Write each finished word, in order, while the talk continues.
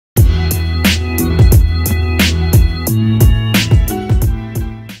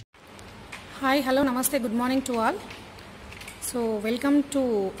hello, namaste, good morning to all. So welcome to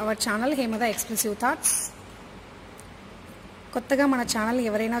our channel Hemada Expressive Thoughts. కొత్తగా మన channel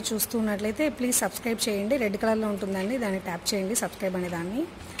ఎవరైనా చూస్తున్నట్లయితే please subscribe చేయండి. Red కలర్లో ఉంటుందండి, దాన్ని ట్యాప్ చేయండి సబ్స్క్రైబ్ అనే దాన్ని.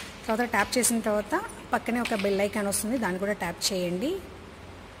 తర్వాత ట్యాప్ చేసిన తర్వాత పక్కనే ఒక బెల్ ఐకాన్ వస్తుంది, దాన్ని కూడా ట్యాప్ చేయండి.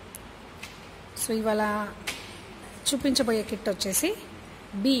 సో ఇవాళ చూపించబోయే కిట్ వచ్చేసి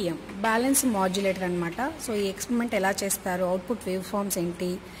BM బ్యాలెన్స్ మాడ్యులేటర్ అనమాట. సో ఈ ఎక్స్పెరిమెంట్ ఎలా చేస్తారు, అవుట్పుట్ వేవ్ ఫార్మ్స్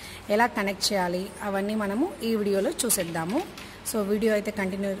ఏంటి, ఎలా కనెక్ట్ చేయాలి, అవన్నీ మనము ఈ వీడియోలో చూసేద్దాము. సో వీడియో అయితే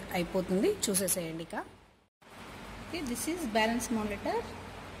కంటిన్యూ అయిపోతుంది, చూసేసేయండి ఇక. Okay, this is balance modulator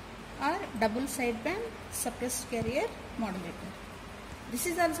or double sideband suppressed carrier modulator. This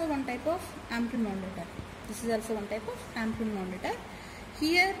is also one type of amplitude modulator.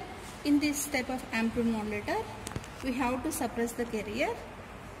 Here in this type of amplitude modulator, we have to suppress the carrier.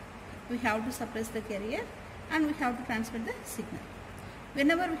 And we have to transmit the signal.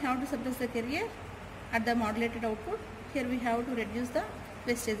 Whenever we have to suppress the carrier at the modulated output, here we have to reduce the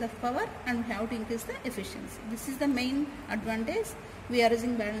wastage of power and we have to increase the efficiency. This is the main advantage we are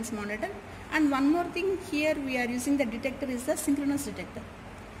using balance modulator. And one more thing, here we are using the detector is the synchronous detector.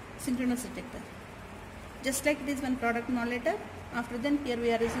 Just like it is one product modulator, after then here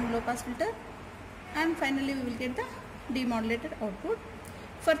we are using low pass filter, and finally we will get the demodulated output.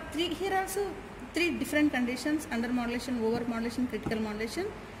 For here also three different conditions: under modulation, over modulation, critical modulation.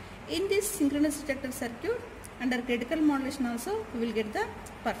 In this synchronous detector circuit, under critical modulation also we will get the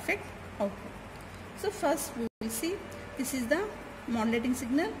perfect output. So first we will see, this is the modulating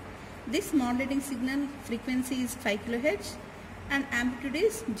signal. This modulating signal frequency is 5 kHz and amplitude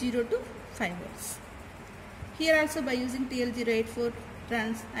is 0 to 5 volts. Here also by using TL084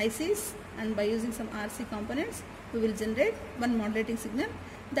 trans ICs and by using some RC components, we will generate one modulating signal.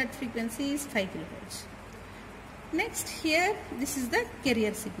 That frequency is 5 kHz. Next, here this is the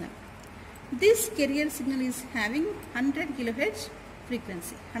carrier signal. This carrier signal is having 100 kHz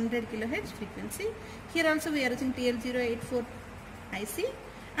frequency. Here also we are using TL084 IC,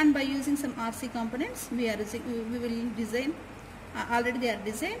 and by using some RC components we will design, already they are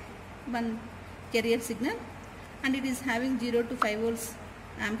designed, one carrier signal, and it is having 0 to 5 volts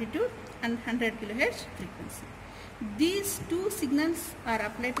amplitude and 100 kHz frequency. These two signals are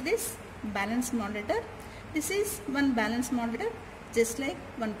applied to this balance modulator. This is one balance modulator, just like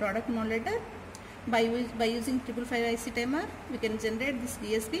one product modulator. By using 555 IC timer, we can generate this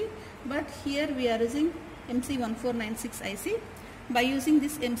DSB, but here we are using MC1496 IC. By using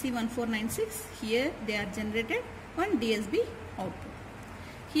this MC1496, here they are generated one DSB output.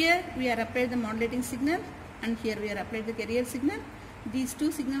 Here we are applied the modulating signal, and here we are applied the carrier signal. These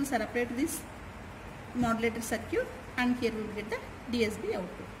two signals are applied to this modulator circuit, and here we will get the DSB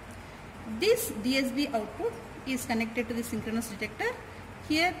output. This DSB output is connected to the synchronous detector.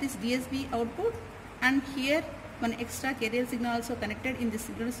 Here this DSB output, and here one extra carrier signal also connected in the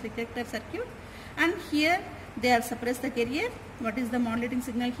synchronous detector circuit, and here they are suppress the carrier. What is the modulating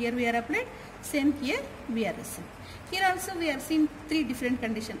signal here we are applied, same here we are using. Here also we are seeing three different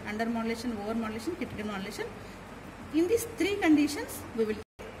conditions: under modulation, over modulation, critical modulation. In these three conditions we will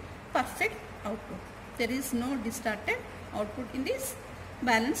get perfect output. There is no distorted output in this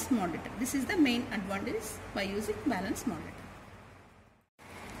balance modulator. This is the main advantage by using balance modulator.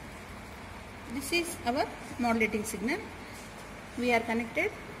 This is our modulating signal. We are connected.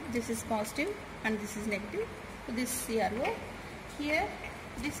 This is positive and this is negative to this CRO. Here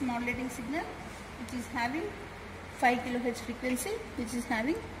this modulating signal, which is having 5 kHz frequency,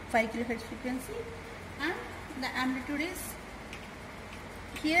 and the amplitude is,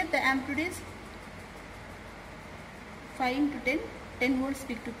 here the amplitude is 5 into 10 volts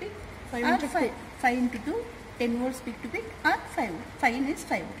peak to peak, 5 into 2, 10 volts peak to peak, or 5 is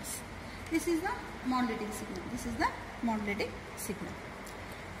 5 volts. This is the modulating signal.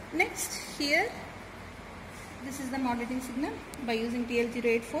 Next, here this is the modulating signal. By using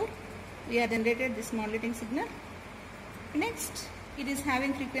TL084 we have generated this modulating signal. Next, it is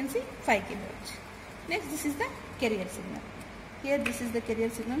having frequency 5 kHz. Next, this is the carrier signal. Here this is the carrier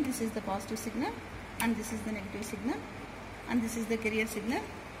signal, this is the positive signal, and this is the negative signal, and this is the carrier signal,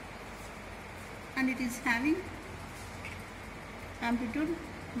 and it is having amplitude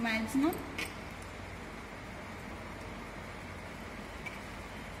maximum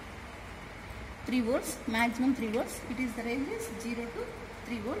 3 volts, maximum 3 volts. It is the range is 0 to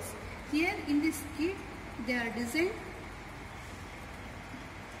 3 volts. Here in this kit they are designed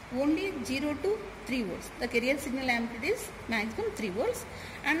only 0 to 3 volts. The carrier signal amplitude is maximum 3 volts,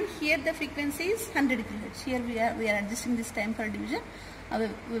 and here the frequency is 100 kHz. Here we are adjusting this time for division.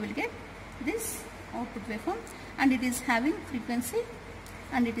 We will get this output waveform, and it is having frequency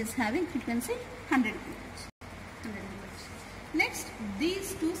and it is having frequency 100 kHz. Next,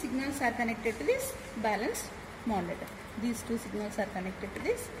 these two signals are connected to this balanced modulator. These two signals are connected to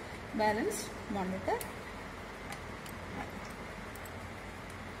this balanced modulator.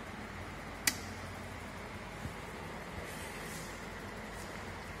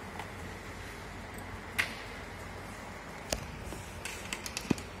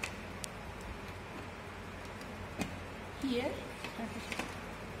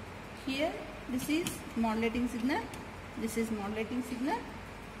 Here this is modulating signal, this is modulating signal,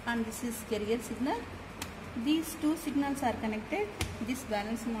 and this is carrier signal. These two signals are connected, this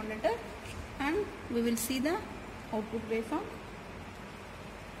balanced modulator, and we will see the output waveform.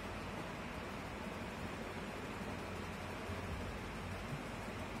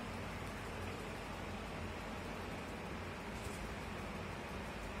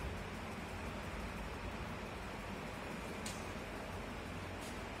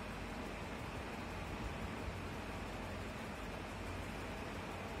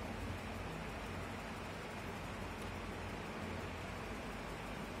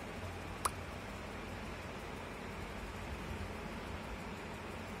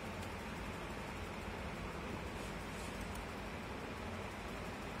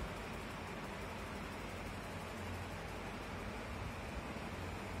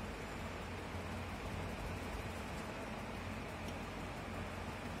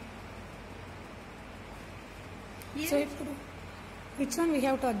 Here, so which one we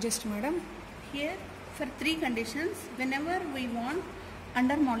have to adjust, madam? Here for three conditions, whenever we want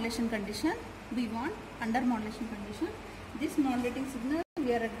under modulation condition, this modulating signal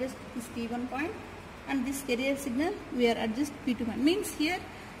we are adjust this P1 point, and this carrier signal we are adjust P2 point. Means here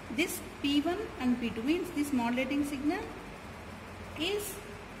this P1 and P2 means this modulating signal is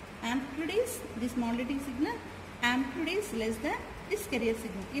amplitude is this modulating signal amplitude is less than this carrier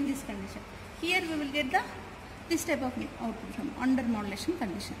signal in this condition. Here we will get this type of output from under modulation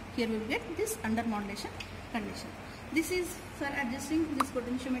condition. Here we will get this under modulation condition. This is for adjusting this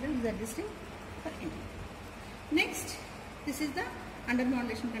potentiometer is adjusting for any. Next, this is the under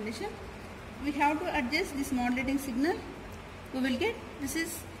modulation condition. We have to adjust this modulating signal. We will get this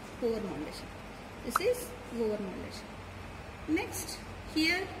is over modulation. This is over modulation. Next,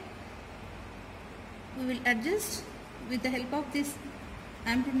 here we will adjust with the help of this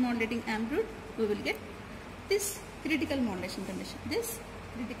amplitude modulating amplitude. We will get this critical modulation condition. This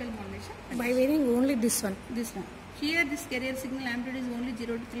critical modulation condition. By varying only this one. This one. Here this carrier signal amplitude is only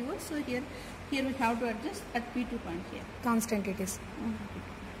 0 to 3 volts. So here we have to adjust at P2 point here. Constant it is.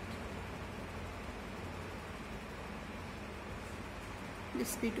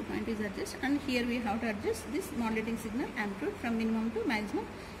 This P2 point is adjusted, and here we have to adjust this modulating signal amplitude from minimum to maximum.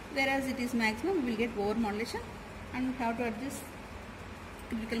 Whereas it is maximum, we will get over modulation, and we have to adjust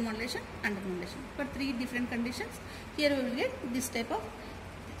critical modulation, under modulation. For three different conditions, here we will get this type of,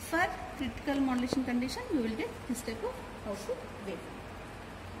 for critical modulation condition, we will get this type of output waveform.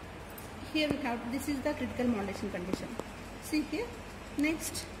 Here we have, this is the critical modulation condition. See here,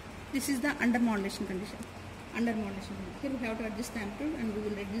 next, this is the under modulation condition. Under modulation condition. Here we have to adjust the amplitude, and we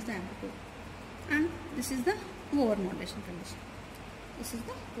will reduce the amplitude. And this is the over modulation condition. This is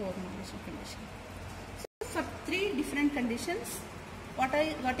the over modulation condition. So for three different conditions, what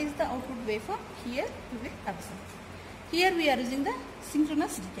is the output waveform? Here we will observe. Here we are using the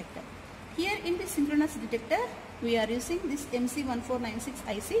synchronous detector. Here in the synchronous detector, we are using this MC1496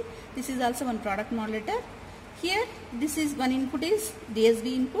 IC. This is also one product modulator. Here, this is one input is DSB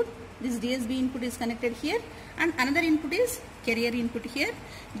input. This DSB input is connected here, and another input is carrier input here.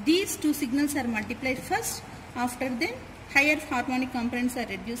 These two signals are multiplied first. After then, higher harmonic components are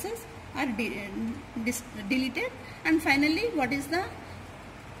reduces, are deleted, and finally, what is the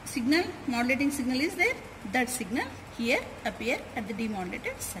signal? Modulating signal is there. That signal here appear at the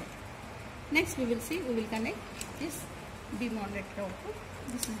demodulated side. Next, we will see. We will connect this demodulated output.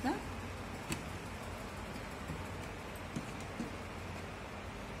 This is the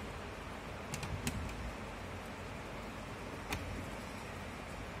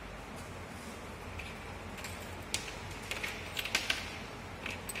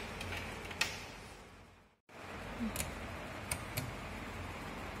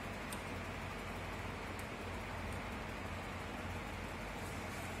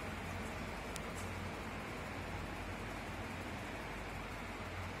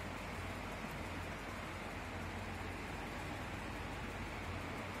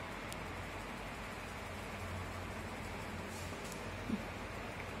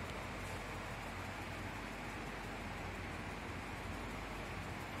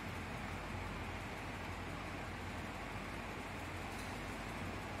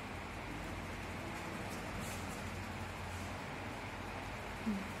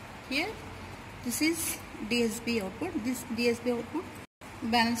here this is DSB output. This DSB output,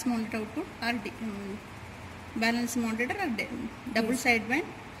 balance modulator output or balance modulator or double sideband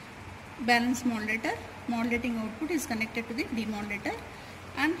balance modulator. Modulating output is connected to the demodulator,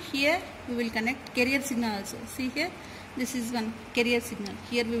 and here we will connect carrier signal also. See here, this is one carrier signal.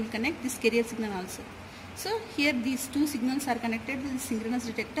 Here we will connect this carrier signal also. So here these two signals are connected to the synchronous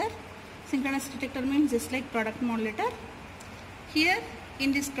detector. Synchronous detector means just like product modulator. Here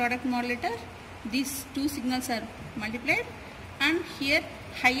in this product modulator, these two signals are multiplied, and here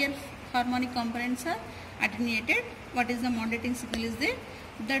higher harmonic components are attenuated. What is the modulating signal is there?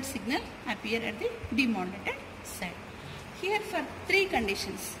 That signal appear at the demodulated side. Here for three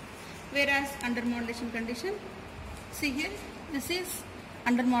conditions, whereas under modulation condition, see here, this is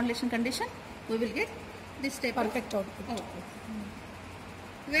under modulation condition, we will get this type perfect of output.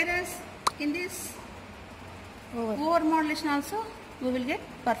 Whereas in this over modulation also, we will get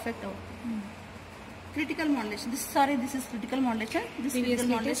perfect output. Critical modulation. This is critical modulation. This critical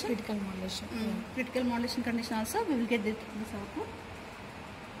modulation. Critical modulation condition also, we will get this output.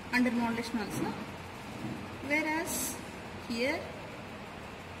 Under modulation also. Whereas here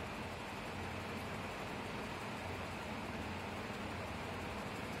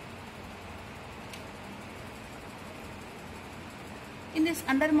in this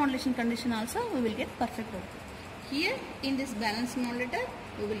under modulation condition also, we will get perfect output. Here in this balance modulator,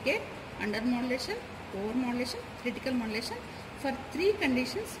 we will get under modulation, over modulation, critical modulation. For three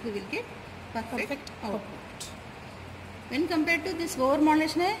conditions, we will get perfect output. When compared to this over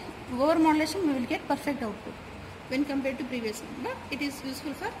modulation, we will get perfect output. When compared to previous one, but it is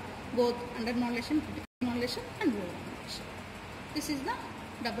useful for both under modulation, critical modulation, and over modulation. This is the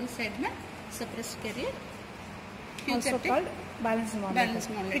double sideband suppressed carrier. Also called balance modulator. Balance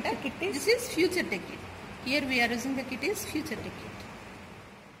modulator. This is future tech kit. Here we are using the kit is future tech kit.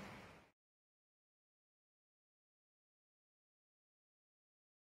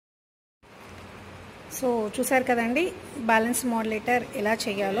 So చూసారు కదండి balance modulator ఎలా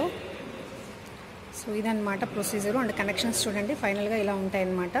చేయాలో. So ఇదన్నమాట procedure and connections చూడండి ఫైనల్గా ఇలా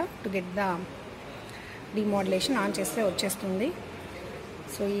ఉంటాయన్నమాట. To get the డిమోడ్యులేషన్ on చేస్తే వచ్చేస్తుంది.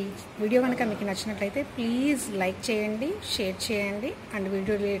 సో ఈ వీడియో కనుక మీకు నచ్చినట్లయితే ప్లీజ్ లైక్ చేయండి, షేర్ చేయండి అండ్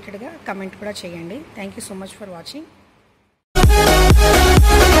వీడియో రిలేటెడ్గా కమెంట్ కూడా చేయండి. Thank you so much for watching.